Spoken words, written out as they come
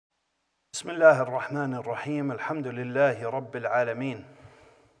بسم الله الرحمن الرحيم الحمد لله رب العالمين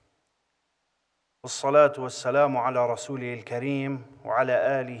والصلاة والسلام على رسوله الكريم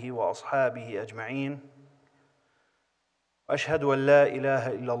وعلى آله وأصحابه أجمعين وأشهد أن لا إله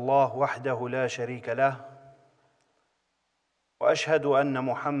إلا الله وحده لا شريك له وأشهد أن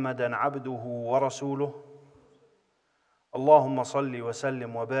محمدًا عبده ورسوله اللهم صل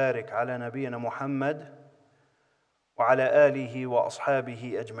وسلم وبارك على نبينا محمد وعلى آله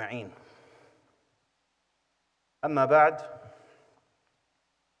وأصحابه أجمعين أما بعد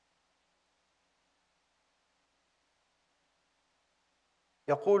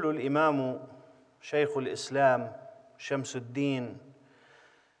يقول الإمام شيخ الإسلام شمس الدين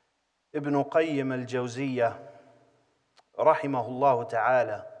ابن قيم الجوزية رحمه الله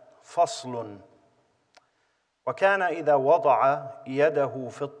تعالى فصل وكان إذا وضع يده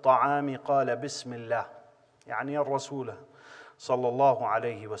في الطعام قال بسم الله يعني الرسول صلى الله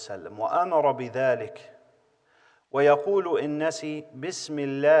عليه وسلم وأمر بذلك ويقول إن نسي بسم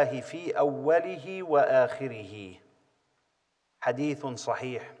الله في أوله وآخره حديث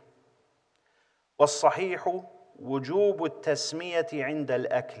صحيح والصحيح وجوب التسمية عند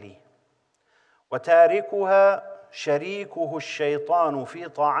الأكل وتاركها شريكه الشيطان في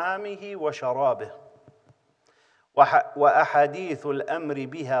طعامه وشرابه وأحاديث الأمر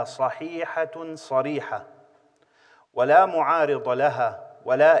بها صحيحة صريحة ولا معارض لها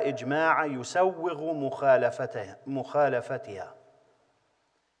ولا إجماع يسوغ مخالفتها.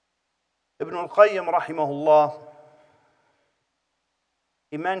 Ibn al-Qayyim rahimahullah,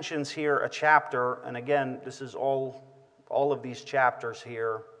 he mentions here a chapter, and again, this is all of these chapters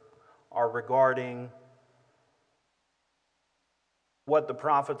here are regarding what the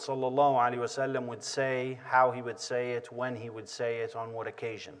Prophet ﷺ would say, how he would say it, when he would say it, on what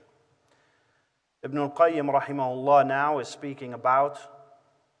occasion. Ibn al-Qayyim rahimahullah now is speaking about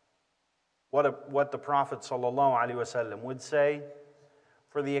what the Prophet ﷺ would say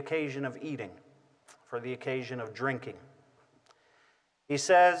for the occasion of eating, for the occasion of drinking. He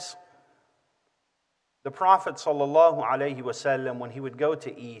says, the Prophet ﷺ, when he would go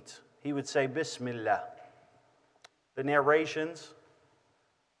to eat, he would say, Bismillah. The narrations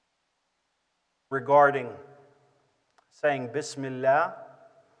regarding saying Bismillah,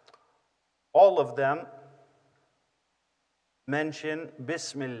 all of them mention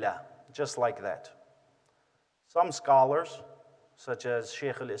Bismillah, just like that. Some scholars, such as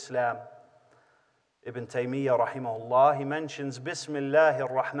Shaykh al-Islam Ibn Taymiyyah rahimahullah, he mentions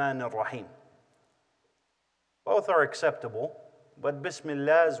Bismillahir Rahmanir Rahim. Both are acceptable, but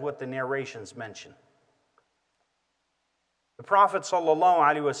Bismillah is what the narrations mention. The Prophet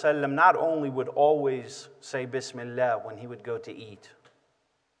ﷺ not only would always say Bismillah when he would go to eat,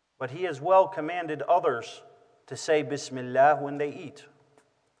 but he as well commanded others to say Bismillah when they eat.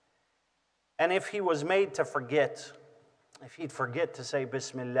 And if he was made to forget, if he'd forget to say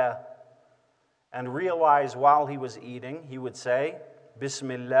Bismillah and realize while he was eating, he would say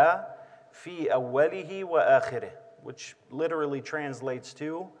Bismillah fi awwalihi wa akhirih, which literally translates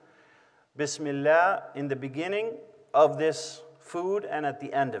to Bismillah in the beginning of this food and at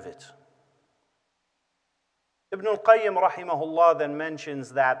the end of it. Ibn al-Qayyim rahimahullah then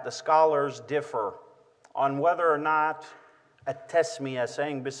mentions that the scholars differ on whether or not at-tasmiyah,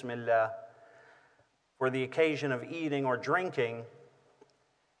 saying Bismillah, for the occasion of eating or drinking,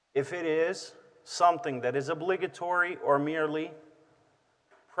 if it is something that is obligatory or merely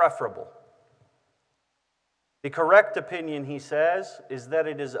preferable. The correct opinion, he says, is that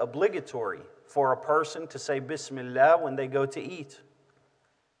it is obligatory for a person to say Bismillah when they go to eat.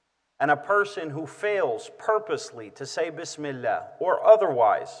 And a person who fails purposely to say Bismillah or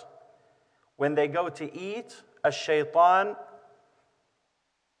otherwise when they go to eat, a shaitan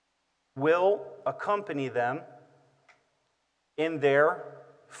will accompany them in their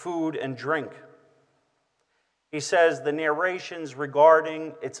food and drink. He says the narrations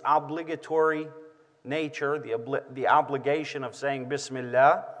regarding its obligatory nature, the obligation of saying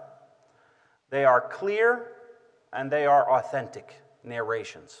Bismillah, they are clear and they are authentic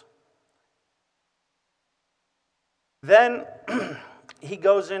narrations. Then he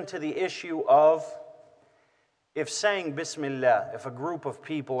goes into the issue of if saying Bismillah, if a group of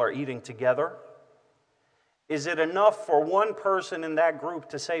people are eating together, is it enough for one person in that group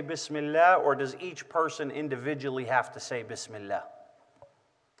to say Bismillah, or does each person individually have to say Bismillah?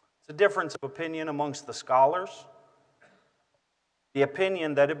 It's a difference of opinion amongst the scholars. The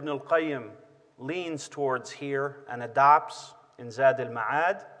opinion that Ibn al-Qayyim leans towards here and adopts in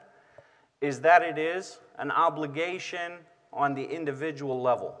Zadul-Ma'ad is that it is an obligation on the individual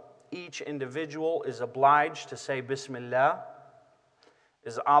level. Each individual is obliged to say Bismillah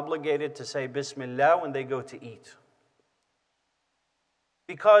is obligated to say Bismillah when they go to eat.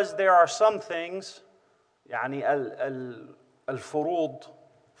 Because there are some things, يعني الفروض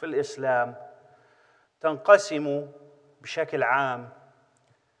في الإسلام تنقسم بشكل عام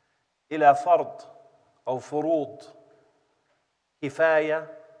إلى فرض أو فروض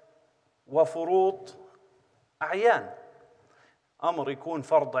كفاية وفروض أعيان. أمر يكون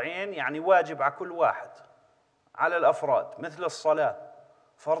فرض عين يعني واجب على كل واحد، على الأفراد، مثل الصلاة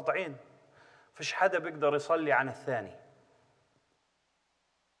فرض عين، فيش حدا بيقدر يصلي عن الثاني.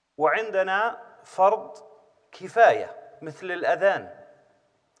 وعندنا فرض كفاية مثل الأذان،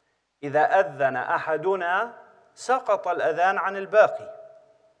 إذا أذن أحدنا سقط الأذان عن الباقي.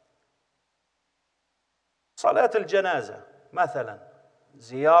 صلاة الجنازة مثلا،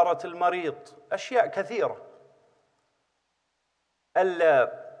 زيارة المريض، أشياء كثيرة.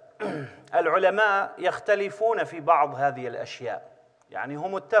 العلماء يختلفون في بعض هذه الأشياء، يعني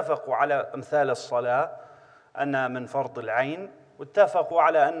هم اتفقوا على أمثال الصلاة أنها من فرض العين، واتفقوا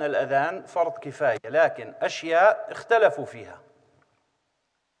على أن الأذان فرض كفاية، لكن أشياء اختلفوا فيها.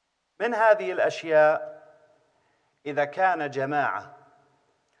 من هذه الأشياء إذا كان جماعة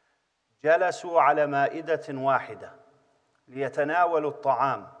جلسوا على مائدة واحدة ليتناولوا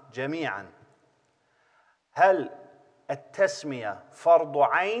الطعام جميعا، هل التسمية فرض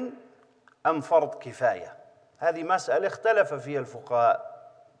عين أم فرض كفاية؟ هذه مسألة اختلف فيها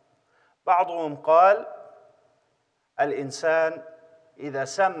الفقهاء. بعضهم قال الإنسان إذا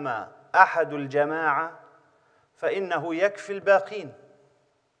سمى أحد الجماعة فإنه يكفي الباقين،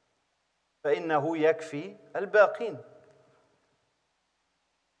 فإنه يكفي الباقين.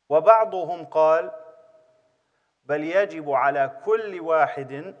 وبعضهم قال بل يجب على كل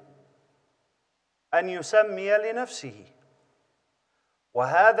واحد أن يسمي لنفسه،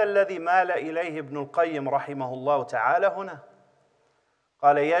 وهذا الذي مال إليه ابن القيم رحمه الله تعالى هنا.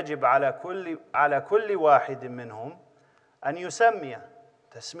 قال يجب على كل واحد منهم أن يسمي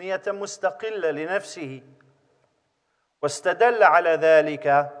تسمية مستقلة لنفسه، واستدل على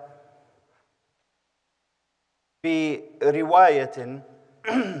ذلك برواية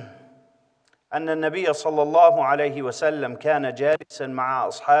أن النبي صلى الله عليه وسلم كان جالسا مع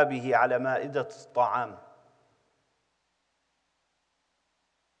أصحابه على مائدة الطعام،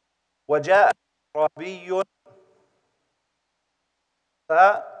 وجاء أعرابي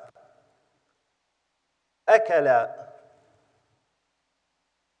فأكل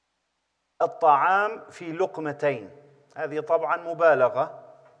الطعام في لقمتين. هذه طبعا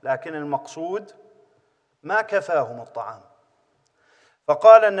مبالغة، لكن المقصود ما كفاهم الطعام.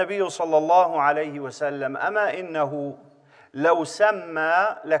 فقال النبي صلى الله عليه وسلم أما إنه لو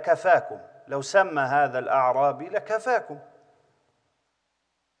سمى لكفاكم، لو سمى هذا الأعرابي لكفاكم.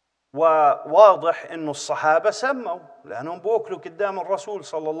 وواضح إن الصحابة سموا لأنهم بوكلوا قدام الرسول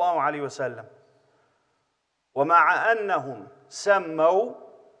صلى الله عليه وسلم، ومع أنهم سموا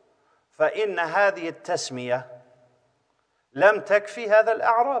فإن هذه التسمية لم تكفي هذا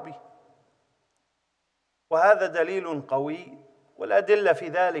الأعرابي، وهذا دليل قوي، والأدلة في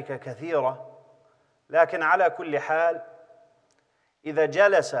ذلك كثيرة. لكن على كل حال إذا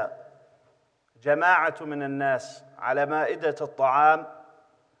جلس جماعة من الناس على مائدة الطعام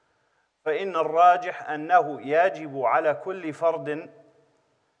فإن الراجح أنه يجب على كل فرد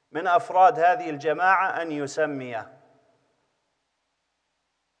من أفراد هذه الجماعة أن يسمي.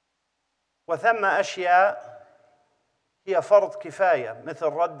 وثم أشياء هي فرض كفاية مثل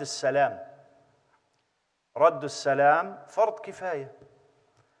رد السلام. رد السلام فرض كفاية.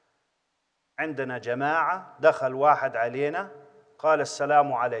 عندنا جماعة دخل واحد علينا قال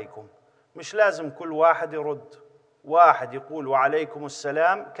السلام عليكم، مش لازم كل واحد يرد، واحد يقول وعليكم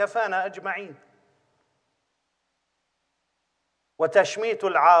السلام كفانا أجمعين. وتشميت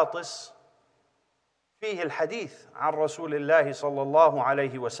العاطس فيه الحديث عن رسول الله صلى الله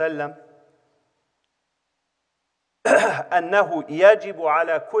عليه وسلم أنه يجب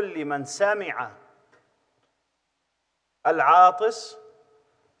على كل من سمع العاطس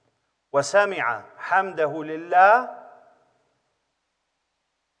وسمع حمده لله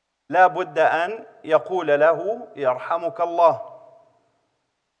لا بد أن يقول له يرحمك الله.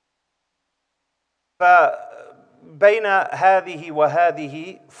 فبين هذه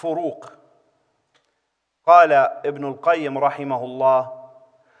وهذه فروق. قال ابن القيم رحمه الله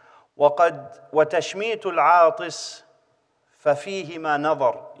وتشميت العاطس ففيهما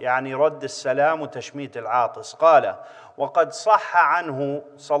نظر، يعني رد السلام وتشميت العاطس. قال وقد صح عنه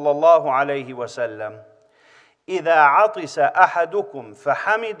صلى الله عليه وسلم إذا عطس أحدكم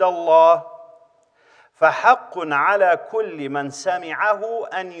فحمد الله فحق على كل من سمعه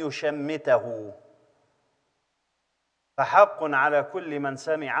أن يشمته. فحق على كل من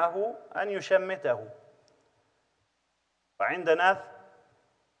سمعه أن يشمته. وعندنا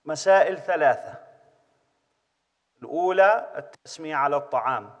مسائل ثلاثة. الأولى التسمية على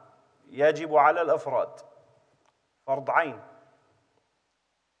الطعام، يجب على الأفراد، فرض عين.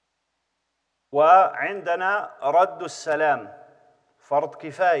 وعندنا رد السلام، فرض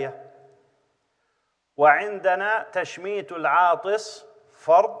كفاية. وعندنا تشميت العاطس،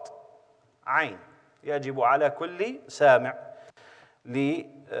 فرض عين، يجب على كل سامع،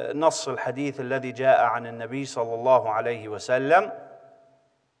 لنص الحديث الذي جاء عن النبي صلى الله عليه وسلم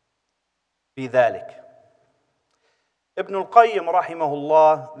في ذلك. Ibn al-Qayyim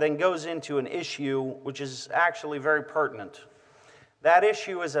rahimahullah then goes into an issue which is actually very pertinent. That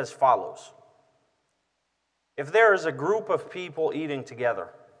issue is as follows. If there is a group of people eating together,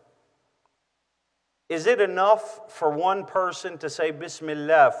 is it enough for one person to say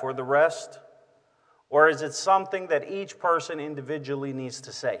Bismillah for the rest? Or is it something that each person individually needs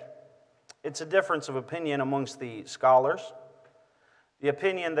to say? It's a difference of opinion amongst the scholars. The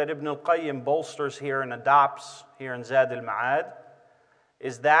opinion that Ibn al-Qayyim bolsters here and adopts here in Zadul-Ma'ad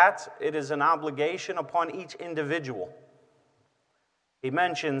is that it is an obligation upon each individual. He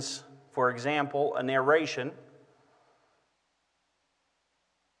mentions, for example, a narration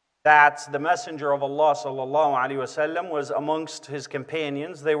that the Messenger of Allah sallallahu alaihi wasallam was amongst his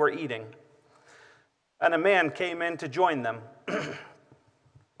companions. They were eating, and a man came in to join them.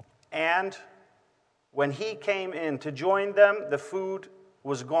 And when he came in to join them, the food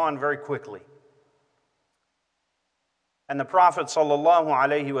was gone very quickly. And the Prophet sallallahu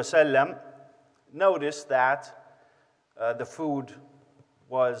alaihi wasallam noticed that the food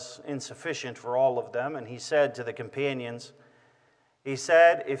was insufficient for all of them, and he said to the companions, he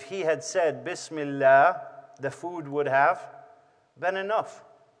said, if he had said Bismillah, the food would have been enough.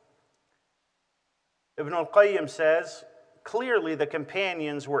 Ibn al-Qayyim says, clearly the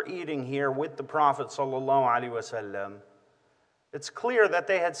companions were eating here with the Prophet sallallahu alaihi wasallam. It's clear that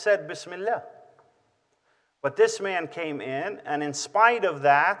they had said Bismillah. But this man came in, and in spite of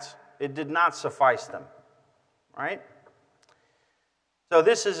that, it did not suffice them. Right? So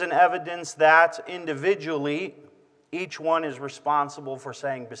this is an evidence that individually, each one is responsible for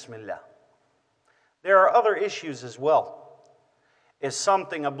saying Bismillah. There are other issues as well. Is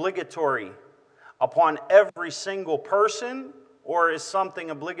something obligatory upon every single person, or is something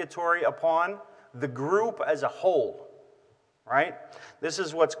obligatory upon the group as a whole? Right? This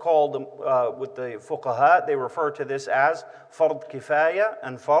is what's called, with the fuqaha, they refer to this as fard kifaya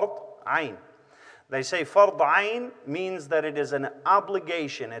and fard ayn. They say fard ayn means that it is an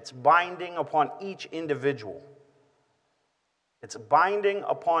obligation, it's binding upon each individual. It's binding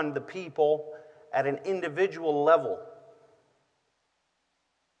upon the people at an individual level.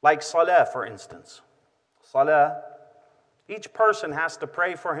 Like salah, for instance. Salah, each person has to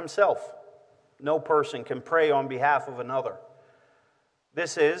pray for himself. No person can pray on behalf of another.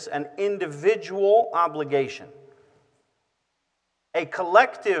 This is an individual obligation. A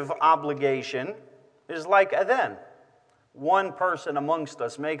collective obligation is like adhan. One person amongst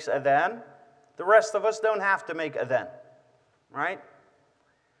us makes adhan, the rest of us don't have to make adhan. Right?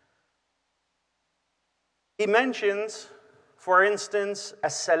 He mentions, for instance,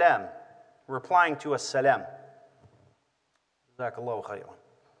 as-salam, replying to as-salam. Jazakallahu khayran.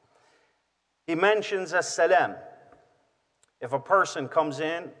 He mentions as-salam. If a person comes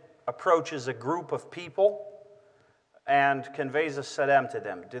in, approaches a group of people, and conveys as-salam to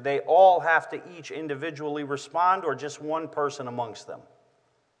them, do they all have to each individually respond, or just one person amongst them?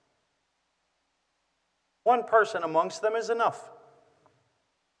 One person amongst them is enough.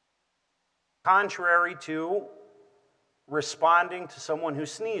 Contrary to responding to someone who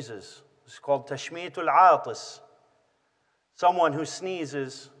sneezes. It's called tashmitul aatis. Someone who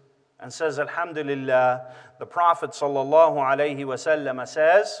sneezes and says Alhamdulillah, the Prophet sallallahu alaihi wasallam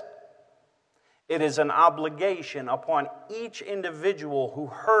says, it is an obligation upon each individual who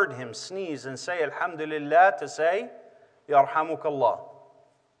heard him sneeze and say Alhamdulillah to say Yarhamukallah.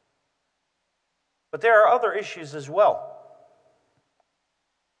 But there are other issues as well,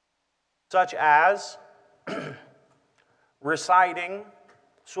 such as reciting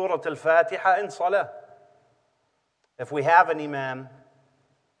Surah Al-Fatiha in Salah. If we have an imam,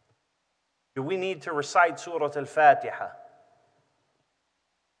 do we need to recite Surah Al-Fatiha,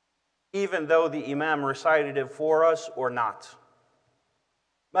 even though the imam recited it for us or not?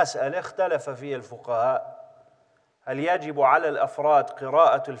 مسألة اختلف فيها الفقهاء. هل يجب على الأفراد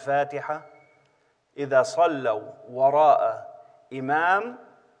قراءة الفاتحة إذا صلوا وراء إمام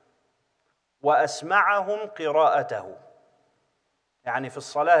وأسمعهم قراءته، يعني في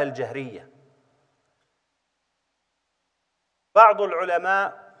الصلاة الجهرية؟ بعض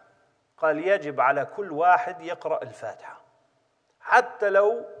العلماء قال يجب على كل واحد يقرأ الفاتحة حتى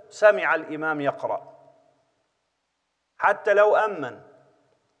لو سمع الإمام يقرأ، حتى لو أمن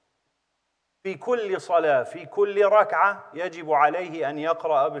في كل صلاة في كل ركعة يجب عليه أن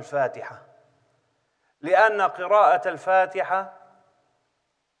يقرأ بالفاتحة، لأن قراءة الفاتحة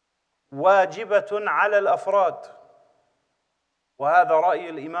واجبة على الأفراد، وهذا رأي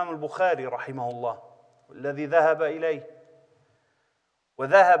الإمام البخاري رحمه الله الذي ذهب إليه،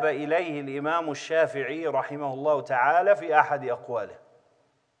 وذهب إليه الإمام الشافعي رحمه الله تعالى في أحد أقواله.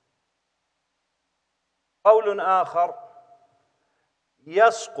 قول آخر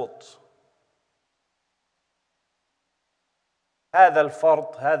يسقط هذا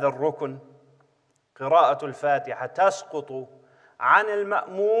الفرض، هذا الركن، قراءة الفاتحة تسقط عن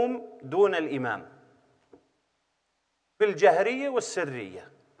المأموم دون الإمام في الجهرية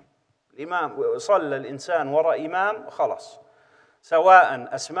والسرية. الإمام صلى الإنسان وراء إمام خلاص،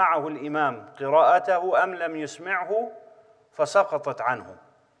 سواء أسمعه الإمام قراءته أم لم يسمعه فسقطت عنه.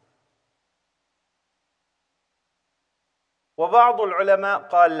 وبعض العلماء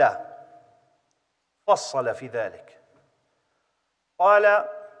قال لا، فصل في ذلك، قال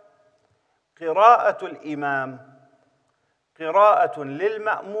قراءة الإمام قراءة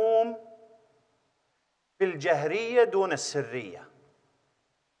للمأموم في الجهرية دون السرية،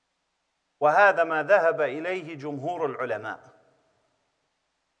 وهذا ما ذهب إليه جمهور العلماء،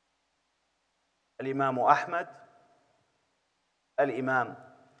 الإمام أحمد،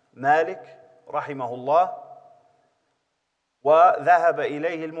 الإمام مالك رحمه الله، وذهب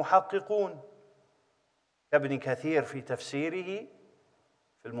إليه المحققون كابن كثير في تفسيره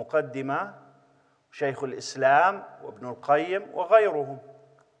في المقدمة، شيخ الإسلام وابن القيم وغيرهم.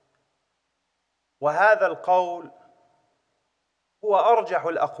 وهذا القول هو أرجح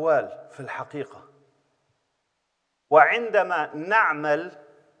الأقوال في الحقيقة. وعندما نعمل،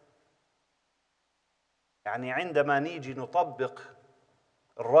 يعني عندما نيجي نطبق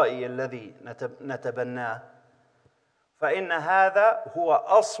الرأي الذي نتبناه، فإن هذا هو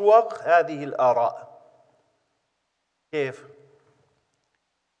أصوغ هذه الآراء. كيف؟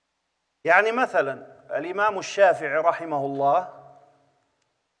 يعني مثلا الإمام الشافعي رحمه الله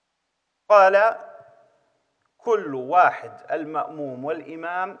قال كل واحد المأموم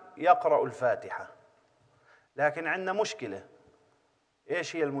والإمام يقرأ الفاتحة، لكن عندنا مشكلة.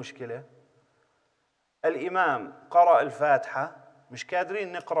 إيش هي المشكلة؟ الإمام قرأ الفاتحة مش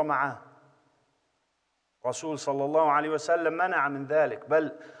قادرين نقرأ معاه، الرسول صلى الله عليه وسلم منع من ذلك،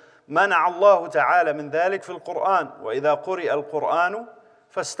 بل منع الله تعالى من ذلك في القرآن: وإذا قرئ القرآن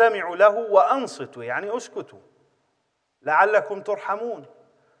فاستمعوا له وأنصتوا، يعني اسكتوا لعلكم ترحمون،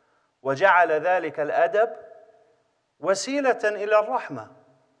 وجعل ذلك الأدب وسيلة إلى الرحمة.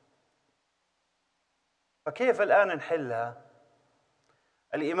 فكيف الآن نحلها؟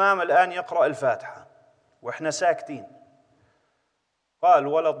 الإمام الآن يقرأ الفاتحة وإحنا ساكتين، قال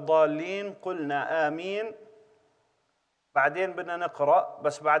ولا الضالين قلنا آمين، بعدين بدنا نقرأ،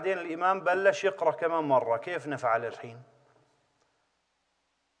 بس بعدين الإمام بلش يقرأ كمان مرة، كيف نفعل الحين؟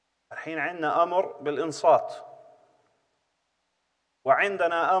 الحين عندنا أمر بالإنصات،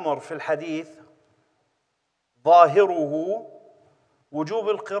 وعندنا أمر في الحديث ظاهره وجوب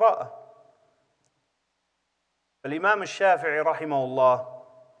القراءة. الإمام الشافعي رحمه الله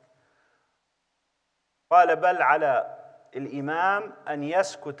قال بل على الإمام أن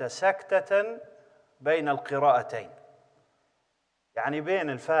يسكت سكتة بين القراءتين، يعني بين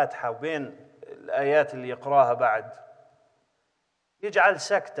الفاتحة وبين الآيات اللي يقراها بعد يجعل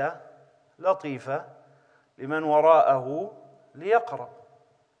سكتة لطيفة لمن وراءه ليقرأ.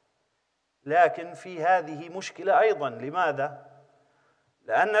 لكن في هذه مشكلة أيضا. لماذا؟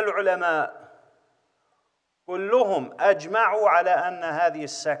 لأن العلماء كلهم أجمعوا على أن هذه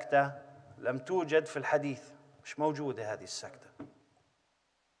السكتة لم توجد في الحديث، مش موجودة هذه السكتة.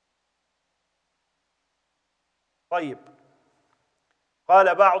 طيب،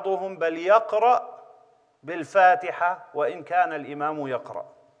 قال بعضهم بل يقرأ بالفاتحة وإن كان الإمام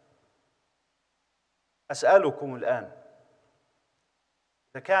يقرأ. أسألكم الآن،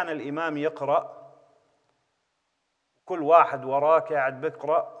 إذا كان الإمام يقرأ كل واحد وراه قاعد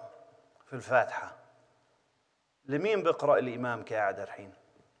بيقرأ في الفاتحة، لمين بيقرأ الإمام قاعد الحين؟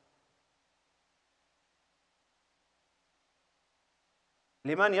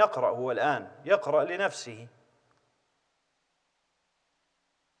 لمن يقرأ هو الآن؟ يقرأ لنفسه.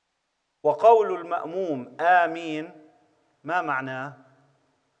 وقول المأموم آمين ما معناه؟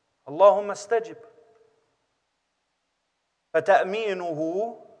 اللهم استجب. فتأمينه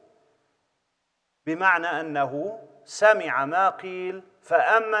بمعنى أنه سمع ما قيل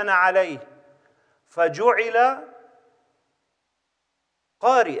فأمن عليه، فجعل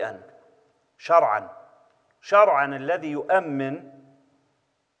قارئا شرعا. شرعا الذي يؤمن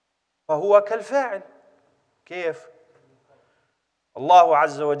فهو كالفاعل. كيف؟ الله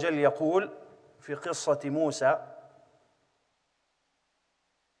عز وجل يقول في قصة موسى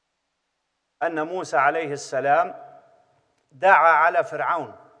أن موسى عليه السلام دعا على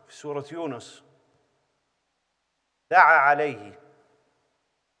فرعون في سورة يونس، دعا عليه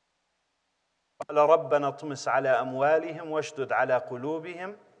قال ربنا اطمس على أموالهم واشدد على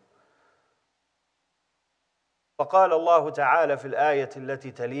قلوبهم. فقال الله تعالى في الآية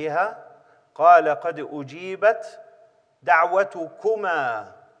التي تليها قال قد أجيبت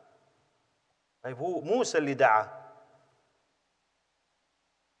دعوتكما. طيب هو موسى اللي دعا.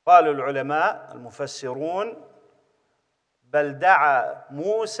 قال العلماء المفسرون بل دعا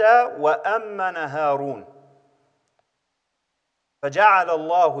موسى وأمن هارون، فجعل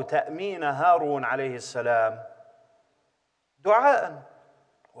الله تأمين هارون عليه السلام دعاء،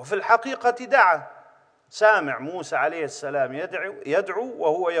 وفي الحقيقة دعا. سامع موسى عليه السلام يدعو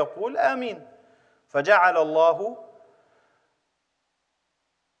وهو يقول آمين، فجعل الله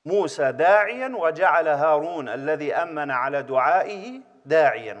موسى داعيا وجعل هارون الذي أمن على دعائه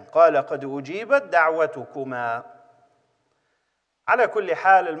داعيا. قال قد أجيبت دعوتكما. على كل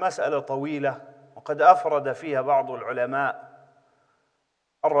حال المسألة طويلة، وقد أفرد فيها بعض العلماء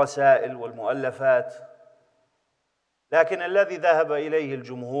الرسائل والمؤلفات، لكن الذي ذهب إليه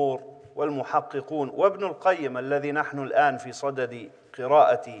الجمهور والمحققون وابن القيم الذي نحن الآن في صدد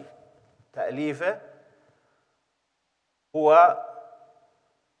قراءة تأليفه هو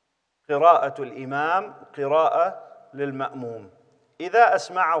قراءة الإمام قراءة للمأموم إذا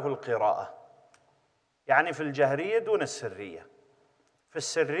أسمعه القراءة، يعني في الجهرية دون السرية. في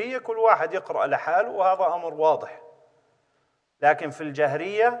السرية كل واحد يقرأ لحاله وهذا أمر واضح، لكن في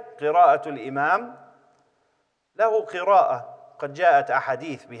الجهرية قراءة الإمام له قراءة قد جاءت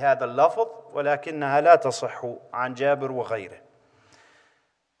أحاديث بهذا اللفظ ولكنها لا تصح عن جابر وغيره.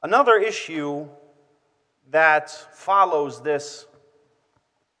 Another issue that follows this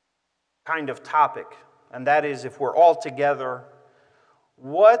kind of topic, and that is if we're all together,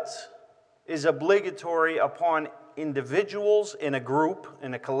 what is obligatory upon individuals in a group,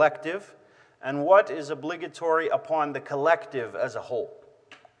 in a collective, and what is obligatory upon the collective as a whole.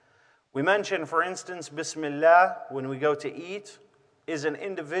 We mentioned, for instance, Bismillah when we go to eat is an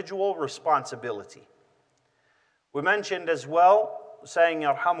individual responsibility. We mentioned as well saying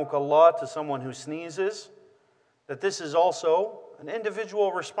Yarhamukallah to someone who sneezes, that this is also an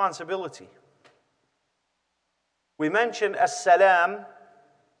individual responsibility. We mentioned As-Salam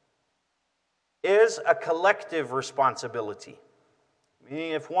is a collective responsibility.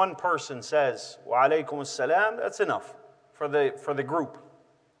 Meaning if one person says Wa alaykum as-salam, that's enough for the group.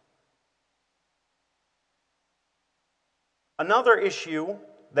 Another issue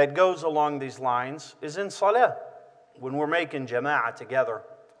that goes along these lines is in salah. When we're making jama'ah together,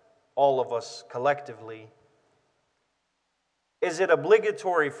 all of us collectively, is it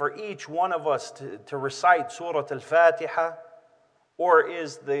obligatory for each one of us to recite Surah Al-Fatiha, or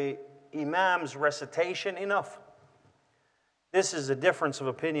is the Imam's recitation enough? This is a difference of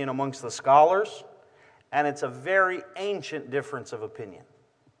opinion amongst the scholars, and it's a very ancient difference of opinion.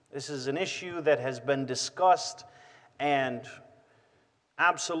 This is an issue that has been discussed and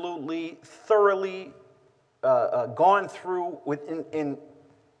absolutely thoroughly gone through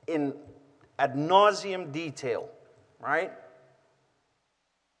in ad nauseum detail, right?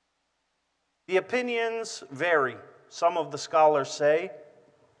 The opinions vary. Some of the scholars say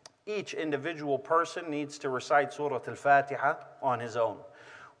each individual person needs to recite Surah Al-Fatiha on his own,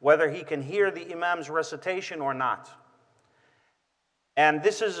 whether he can hear the Imam's recitation or not. And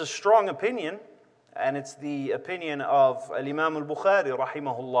this is a strong opinion, and it's the opinion of Al-Imam Al-Bukhari,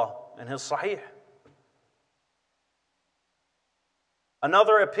 rahimahullah, in his Sahih.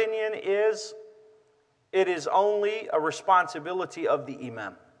 Another opinion is it is only a responsibility of the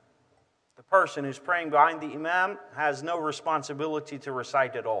Imam. The person who's praying behind the Imam has no responsibility to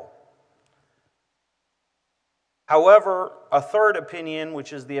recite at all. However, a third opinion,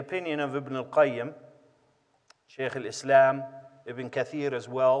 which is the opinion of Ibn Al-Qayyim, Shaykh al-Islam, Ibn Kathir as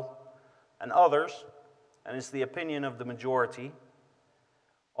well, and others, and it's the opinion of the majority,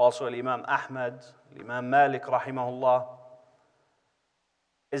 also Imam Ahmad, Imam Malik rahimahullah,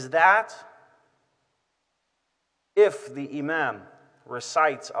 is that if the Imam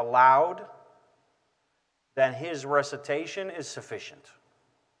recites aloud, then his recitation is sufficient.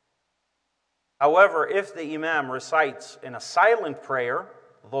 However, if the Imam recites in a silent prayer,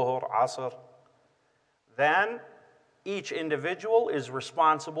 Dhuhr, Asr, then each individual is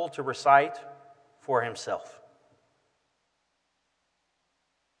responsible to recite for himself.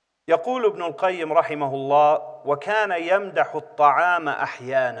 يقول ابن القيم رحمه الله: وكان يمدح الطعام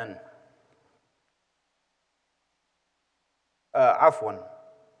أحيانا. عفوا،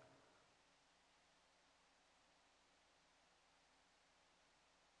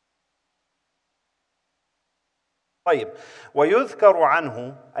 طيب. ويذكر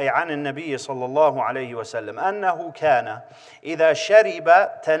عنه، أي عن النبي صلى الله عليه وسلم، أنه كان إذا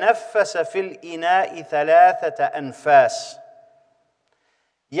شرب تنفس في الإناء 3 أنفاس،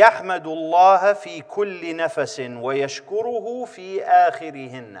 يحمد الله في كل نفس ويشكره في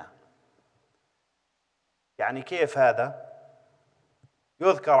آخرهن. يعني كيف هذا؟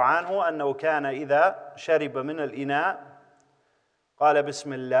 يذكر عنه أنه كان إذا شرب من الإناء قال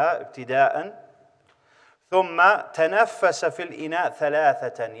بسم الله ابتداء، ثم تنفس في الإناء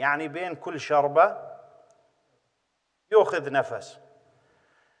 3، يعني بين كل شربة يأخذ نفس.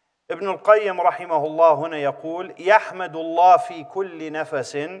 ابن القيم رحمه الله هنا يقول: يحمد الله في كل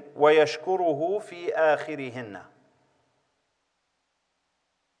نفس ويشكره في آخرهن.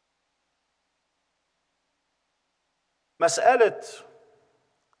 مسألة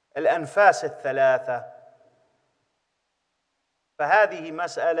الأنفاس 3 فهذه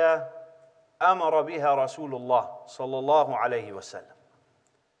مسألة أمر بها رسول الله صلى الله عليه وسلم،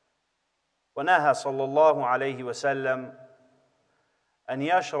 ونهى صلى الله عليه وسلم أن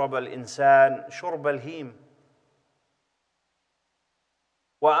يشرب الإنسان شرب الهيم،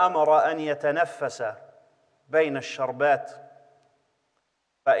 وأمر أن يتنفس بين الشربات،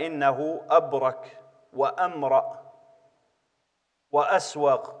 فإنه أبرك وأمرأ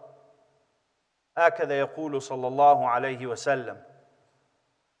وأسوغ، هكذا يقول صلى الله عليه وسلم: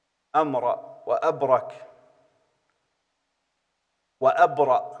 أمرأ وأبرك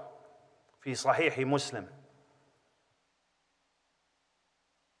وأبرأ، في صحيح مسلم.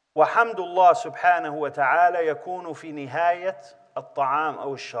 وحمد الله سبحانه وتعالى يكون في نهاية الطعام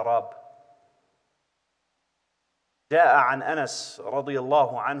أو الشراب. جاء عن أنس رضي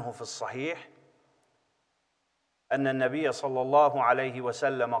الله عنه في الصحيح أن النبي صلى الله عليه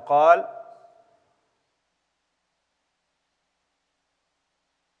وسلم قال: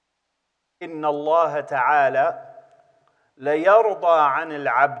 إن الله تعالى ليرضى عن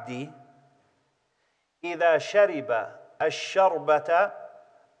العبد إذا شرب الشربة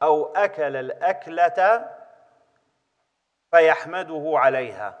أو أكل الأكلة فيحمده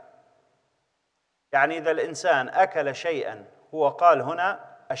عليها. يعني إذا الإنسان أكل شيئا، هو قال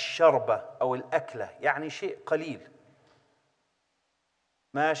هنا الشربة أو الأكلة، يعني شيء قليل،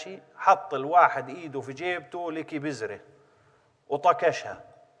 ماشي، حط الواحد إيده في جيبته لكي بزره وطكشها،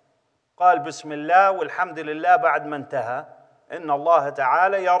 قال بسم الله والحمد لله بعد ما انتهى، إن الله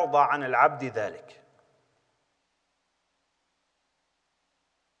تعالى يرضى عن العبد ذلك.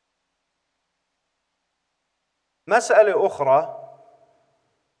 مسألة أخرى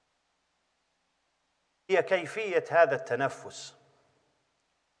هي كيفية هذا التنفس.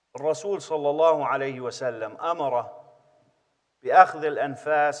 الرسول صلى الله عليه وسلم أمر بأخذ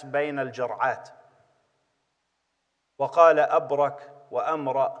الأنفاس بين الجرعات، وقال أبرك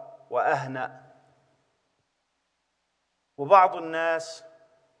وأمرأ وأهنأ. وبعض الناس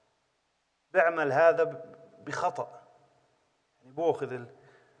بيعمل هذا بخطأ، يعني بأخذ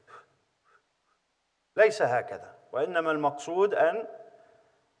ليس هكذا، وإنما المقصود أن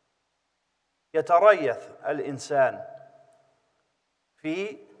يتريث الإنسان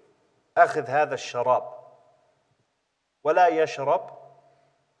في أخذ هذا الشراب، ولا يشرب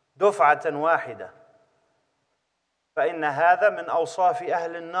دفعة واحدة، فإن هذا من أوصاف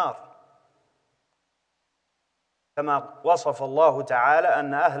أهل النار، كما وصف الله تعالى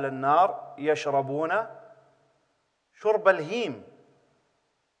أن أهل النار يشربون شرب الهيم.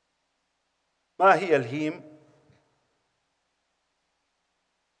 ما هي الهيم؟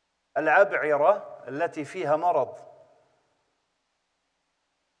 الأبعرة التي فيها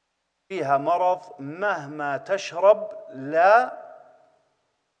مرض مهما تشرب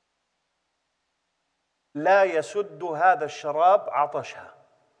لا يسد هذا الشراب عطشها،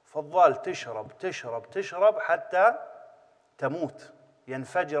 فالظال تشرب حتى تموت،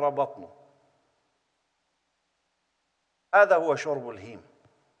 ينفجر بطنه. هذا هو شرب الهيم.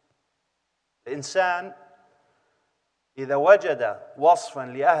 الإنسان إذا وجد وصفا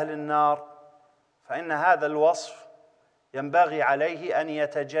لأهل النار فإن هذا الوصف ينبغي عليه أن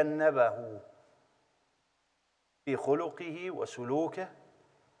يتجنبه في خلقه وسلوكه.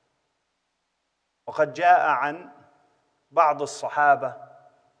 وقد جاء عن بعض الصحابة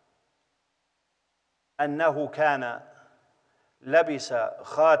أنه كان لبس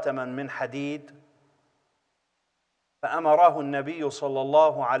خاتما من حديد، فأمره النبي صلى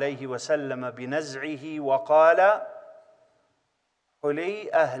الله عليه وسلم بنزعه، وقال: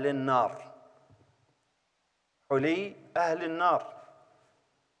 حلي أهل النار. حلي أهل النار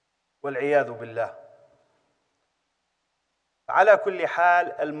والعياذ بالله. على كل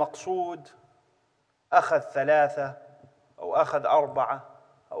حال المقصود أخذ 3 أو أخذ 4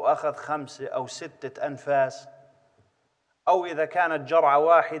 أو أخذ 5 أو 6 أنفاس، أو إذا كانت جرعة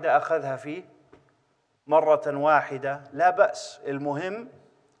واحدة أخذها في مرة واحدة، لا بأس. المهم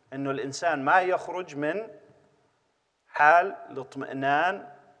أنه الإنسان ما يخرج من حال الاطمئنان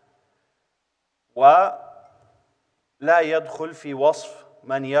ولا يدخل في وصف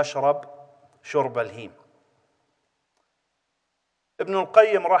من يشرب شرب الهيم. Ibn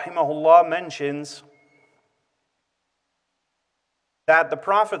al-Qayyim rahimahullah mentions that the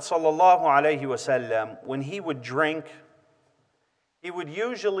Prophet sallallahu alaihi wasallam, when he would drink, he would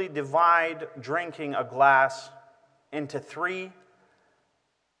usually divide drinking a glass into 3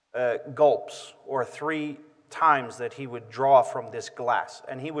 gulps, or 3 times that he would draw from this glass,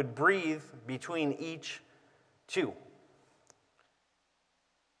 and he would breathe between each 2.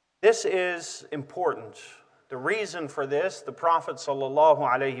 This is important. The reason for this, the Prophet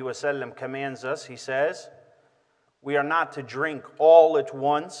ﷺ commands us, he says, we are not to drink all at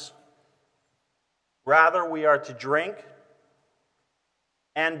once. Rather, we are to drink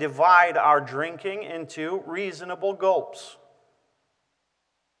and divide our drinking into reasonable gulps.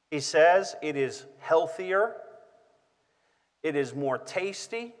 He says it is healthier, it is more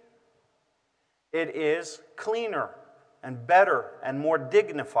tasty, it is cleaner and better and more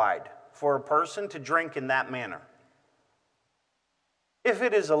dignified for a person to drink in that manner. If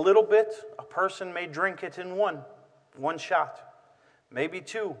it is a little bit, a person may drink it in one shot, maybe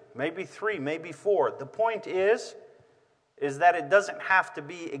 2, maybe 3, maybe 4. The point is that it doesn't have to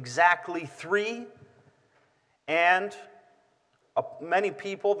be exactly 3, and many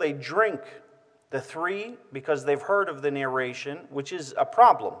people, they drink the 3 because they've heard of the narration, which is a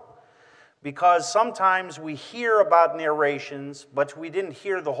problem. Because sometimes we hear about narrations, but we didn't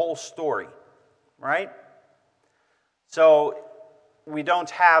hear the whole story, right? So we don't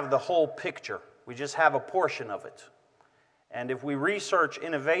have the whole picture. We just have a portion of it. And if we research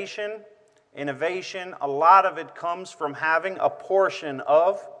innovation, a lot of it comes from having a portion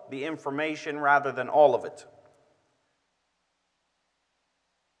of the information rather than all of it.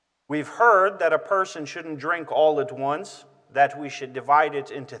 We've heard that a person shouldn't drink all at once, that we should divide it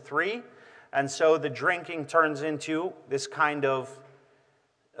into 3. And so the drinking turns into this kind of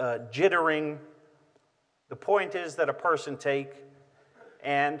jittering. The point is that a person take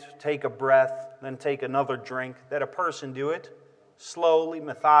a breath, then take another drink, that a person do it slowly,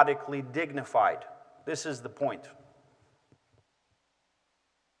 methodically, dignified. This is the point.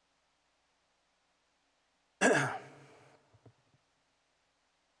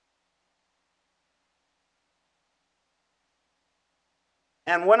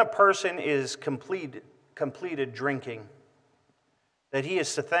 And when a person is completed drinking, that he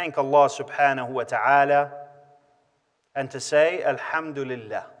is to thank Allah subhanahu wa ta'ala and to say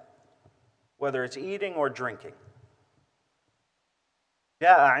Alhamdulillah, whether it's eating or drinking.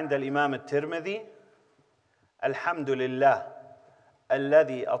 جاء عند الإمام الترمذي الحمد لله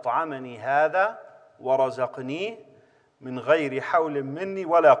الذي أطعمني هذا ورزقني من غير حول مني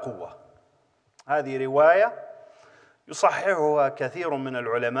ولا قوة. هذه رواية يصححها كثير من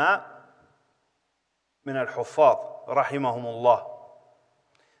العلماء من الحفاظ رحمهم الله.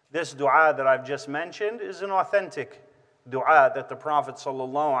 This dua that I've just mentioned is an authentic dua that the Prophet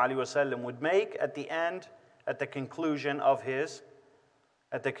ﷺ would make at the end, at the conclusion of his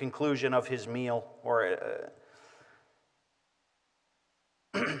meal.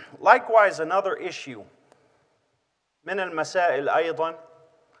 Likewise, another issue من المسائل أيضا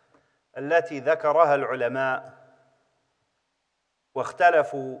التي ذكرها العلماء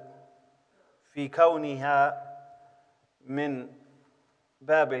واختلفوا في كونها من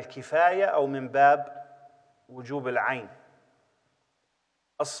باب الكفاية أو من باب وجوب العين.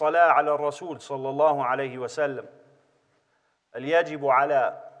 الصلاة على الرسول صلى الله عليه وسلم. هل يجب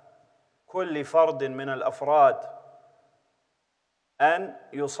على كل فرد من الأفراد أن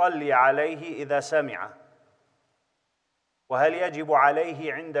يصلي عليه إذا سمع؟ وهل يجب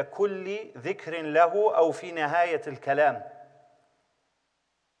عليه عند كل ذكر له أو في نهاية الكلام؟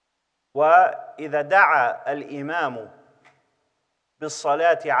 وإذا دعا الإمام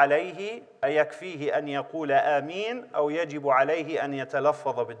بالصلاة عليه أيكفيه أن يقول آمين أو يجب عليه أن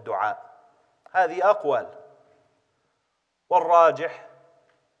يتلفظ بالدعاء؟ هذه أقوال، والراجح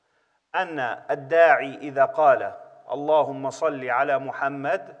أن الداعي إذا قال اللهم صل على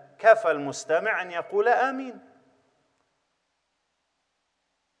محمد كفى المستمع أن يقول آمين.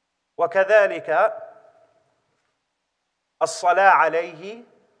 وكذلك الصلاة عليه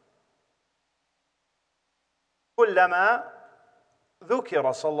كلما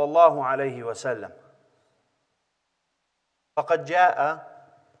ذكر صلى الله عليه وسلم. فقد جاء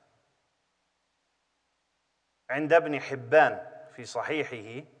عند ابن حبان في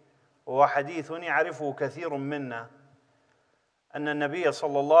صحيحه، وهو حديث يعرفه كثير منا، أن النبي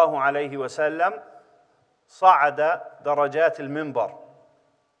صلى الله عليه وسلم صعد درجات المنبر،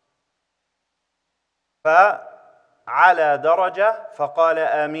 فعلى درجة فقال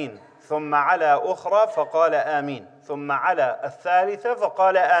آمين، ثم على أخرى فقال آمين، ثم على الثالثة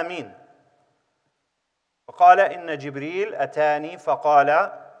فقال آمين، فقال إن جبريل أتاني فقال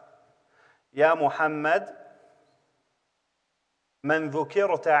يا محمد من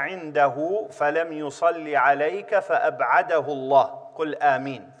ذكرت عنده فلم يصل عليك فأبعده الله، قل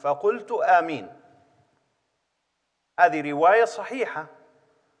آمين، فقلت آمين. هذه رواية صحيحة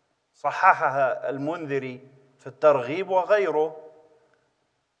صححها المنذري في الترغيب وغيره.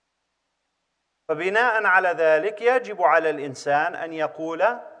 فبناء على ذلك يجب على الإنسان أن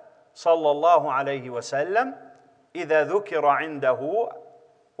يقول صلى الله عليه وسلم إذا ذكر عنده،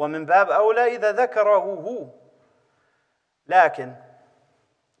 ومن باب أولى إذا ذكره هو. لكن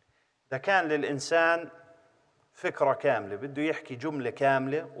إذا كان للإنسان فكرة كاملة، بده يحكي جملة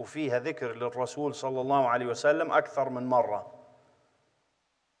كاملة وفيها ذكر للرسول صلى الله عليه وسلم أكثر من مرة،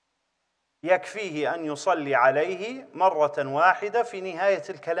 يكفيه أن يصلي عليه مرة واحدة في نهاية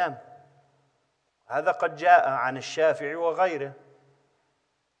الكلام. هذا قد جاء عن الشافعي وغيره.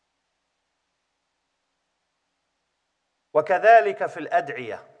 وكذلك في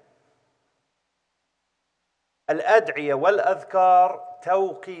الأدعية والأذكار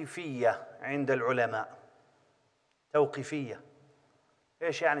توقيفية عند العلماء. توقيفية.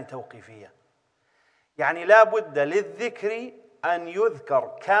 إيش يعني توقيفية؟ يعني لا بد للذكر أن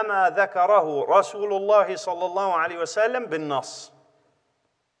يذكر كما ذكره رسول الله صلى الله عليه وسلم بالنص.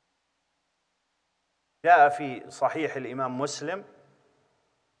 جاء في صحيح الإمام مسلم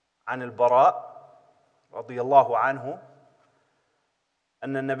عن البراء رضي الله عنه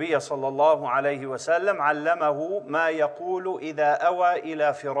أن النبي صلى الله عليه وسلم علمه ما يقول إذا أوى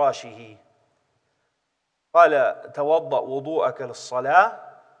إلى فراشه. قال توضأ وضوءك للصلاة،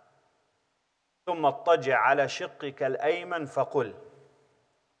 ثم اضطجع على شقك الأيمن فقل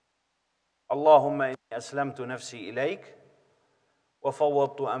اللهم إني أسلمت نفسي إليك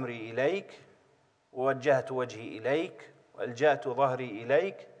وفوضت أمري إليك ووجهت وجهي إليك وألجأت ظهري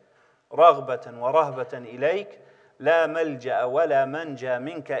إليك رغبة ورهبة إليك، لا ملجأ ولا منجى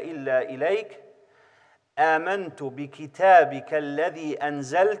منك إلا إليك، آمنت بكتابك الذي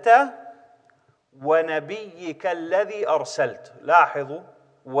أنزلت ونبيك الذي أرسلت. لاحظوا،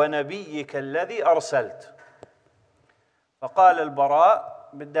 ونبيك الذي أرسلت. فقال البراء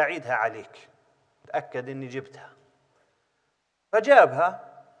بدي أعيدها عليك، تأكد إني جبتها. فجابها،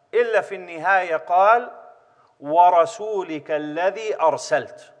 إلا في النهاية قال ورسولك الذي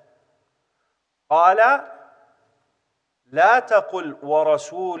أرسلت. قال لا تقل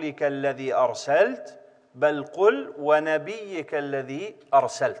ورسولك الذي أرسلت، بل قل ونبيك الذي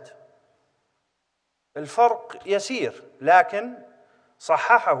أرسلت. الفرق يسير، لكن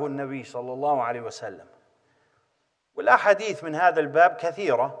صححه النبي صلى الله عليه وسلم. والأحاديث من هذا الباب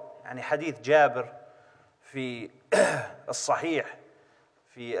كثيرة، يعني حديث جابر في الصحيح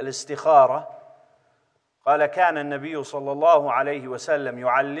في الاستخارة قال كان النبي صلى الله عليه وسلم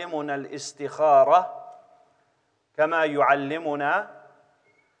يعلمنا الاستخارة كما يعلمنا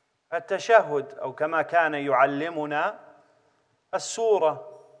التشهد، أو كما كان يعلمنا السورة.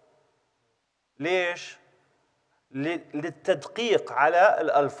 ليش؟ للتدقيق على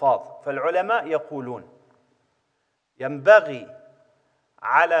الألفاظ. فالعلماء يقولون ينبغي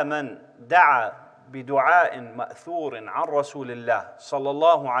على من دعا بدعاء مأثور عن رسول الله صلى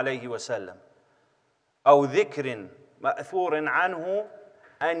الله عليه وسلم أو ذكر مأثور عنه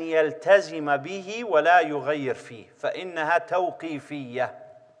أن يلتزم به ولا يغير فيه، فإنها توقيفية.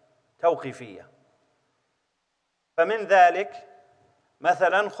 فمن ذلك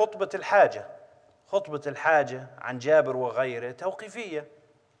مثلا خطبة الحاجة عن جابر وغيره توقيفية.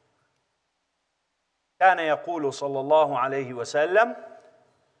 كان يقول صلى الله عليه وسلم،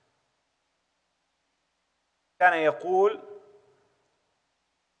 كان يقول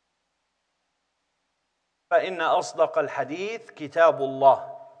فإن أصدق الحديث كتاب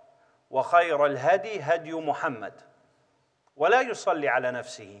الله وخير الهدي هدي محمد، ولا يصلي على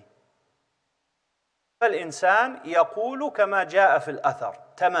نفسه. فالإنسان يقول كما جاء في الأثر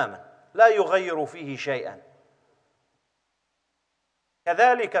تماما، لا يغير فيه شيئا.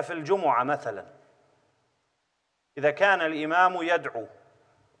 كذلك في الجمعة مثلا، إذا كان الإمام يدعو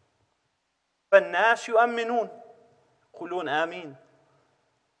فالناس يؤمنون، يقولون آمين.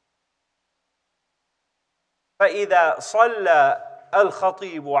 فإذا صلى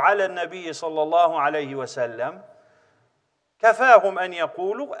الخطيب على النبي صلى الله عليه وسلم كفاهم أن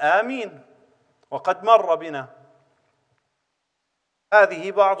يقولوا آمين، وقد مر بنا.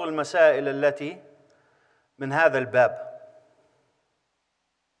 هذه بعض المسائل التي من هذا الباب.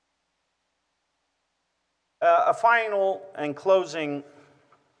 A final and closing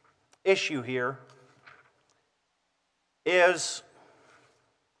issue here is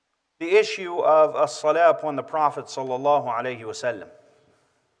the issue of as-salah upon the Prophet sallallahu alaihi wasallam.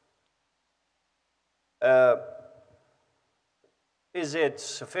 Is it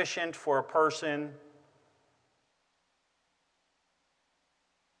sufficient for a person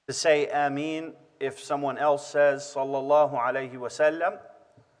to say Ameen if someone else says sallallahu alaihi wasallam?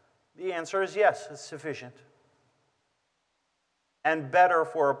 The answer is yes, it's sufficient. And better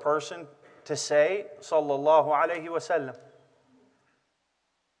for a person to say sallallahu alaihi wasallam.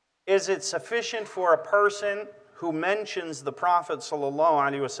 Is it sufficient for a person who mentions the Prophet sallallahu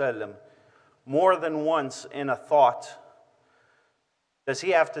alaihi wasallam more than once in a thought? Does he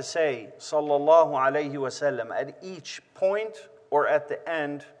have to say sallallahu alaihi wasallam at each point or at the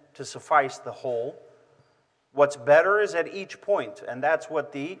end to suffice the whole? What's better is at each point, and that's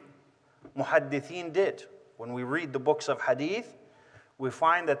what the muhaddithin did. When we read the books of hadith, we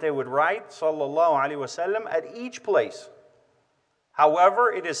find that they would write sallallahu alaihi wasallam at each place.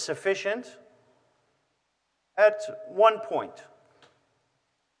 However, it is sufficient at one point.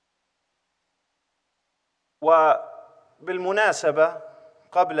 وبالمناسبة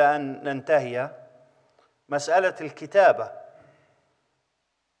قبل أن ننتهي مسألة الكتابة.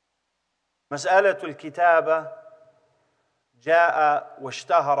 مسألة الكتابة جاء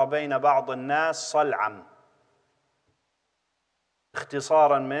واشتهر بين بعض الناس صلعا،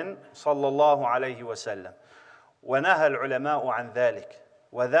 اختصارا من صلى الله عليه وسلم، ونهى العلماء عن ذلك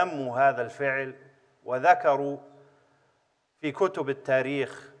وذموا هذا الفعل، وذكروا في كتب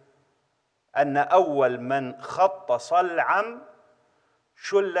التاريخ أن أول من خط صلعا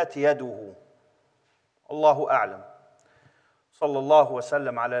شلت يده. الله أعلم. صلى الله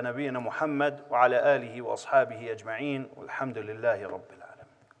وسلم على نبينا محمد وعلى آله وأصحابه أجمعين، والحمد لله رب العالمين.